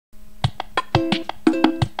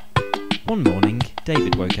One morning,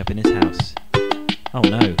 David woke up in his house. Oh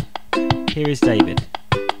no, here is David.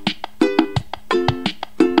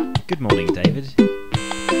 Good morning, David.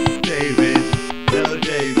 David, hello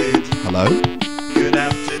David. Hello? Good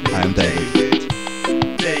afternoon. I am David.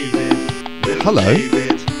 David, little Hello?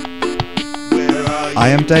 David. Where are you? I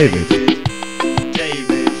am David.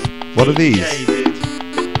 David. What are these? David.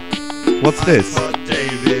 What's this? iPod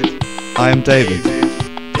David. I am David.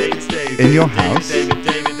 David's David. In your David, house? David,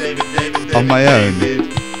 David, David, David, On my own.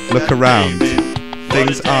 David. Look That around. David.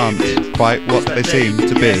 Things What a aren't David. quite what Is that they seem David?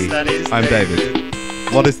 to Yes, be. that is I'm David.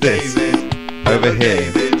 What is this? David. Over Hello,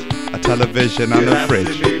 here. David. A television and Good a fridge.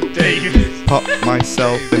 afternoon, David. Pop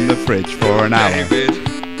myself in the fridge for an hour.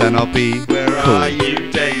 David. Then I'll be Where are cool.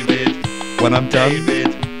 you, David? When I'm done,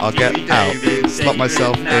 David. I'll get David, out, David, slot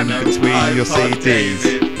myself in Nano, between your iPod, CDs,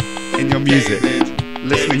 David. in your music, David.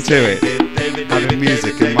 listening to it, David, having David,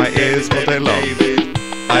 music David, in my David, ears all day long. David.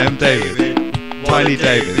 I am David. What Tiny a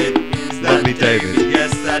David. Is that Lovely David.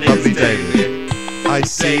 Yes, that is Lovely David. I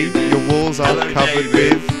see your walls are Hello, covered David.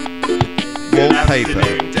 with Good wallpaper.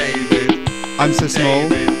 afternoon, David. I'm so small,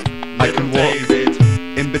 David. I can Little walk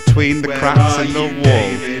David. in between the Where cracks are in the you, wall.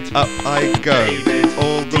 David? Up I go, David.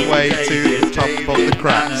 all the way to the top of the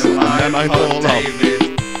cracks, and then I fall off.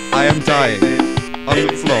 David. I am dying on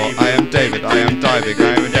the floor. I am David. I am diving.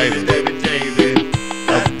 I am David.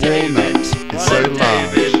 A walnut is so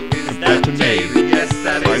large compared to me.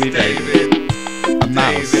 Tiny David. A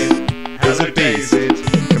mouse is a beast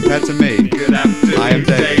compared to me. I am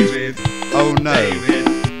David. Oh no,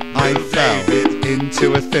 I fell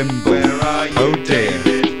into a thimble. Oh dear,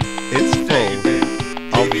 it's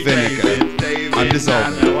full of vinegar. I'm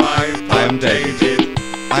dissolving. I am David.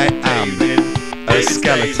 I am a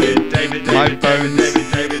skeleton. My bones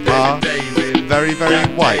are very, very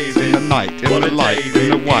white in the night, in the light, in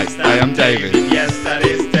the white. I am David. Yes, that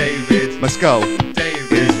is David. My skull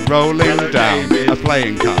is rolling down a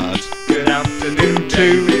playing card Good afternoon,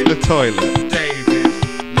 into the toilet. David.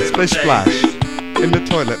 Splish splash in the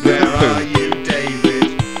toilet with Where the are poo. you,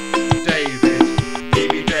 David? David.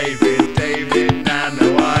 Give me David. David.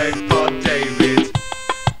 Nano iPod. David.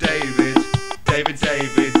 David. David.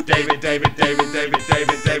 David. David. David. David. David.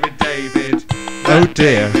 David. David. David. Oh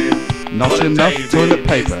dear, not What a enough David. toilet Is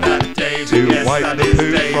paper that David? to Yes, wipe that the is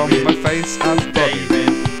poo David. from my face and body David.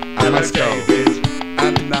 and Hello, my skull. David.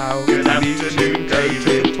 And now Good I need to afternoon, go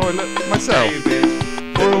to the David. toilet myself David.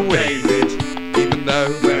 for a Little week, David. even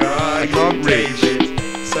though Where are I you, can't reach.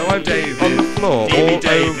 David? So I be David. on the floor all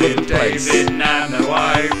over the place. David, Nano, Of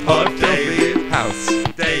a iPod, David, filthy house.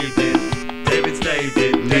 David, David's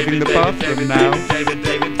David, Leaving David, the David, bathroom David, now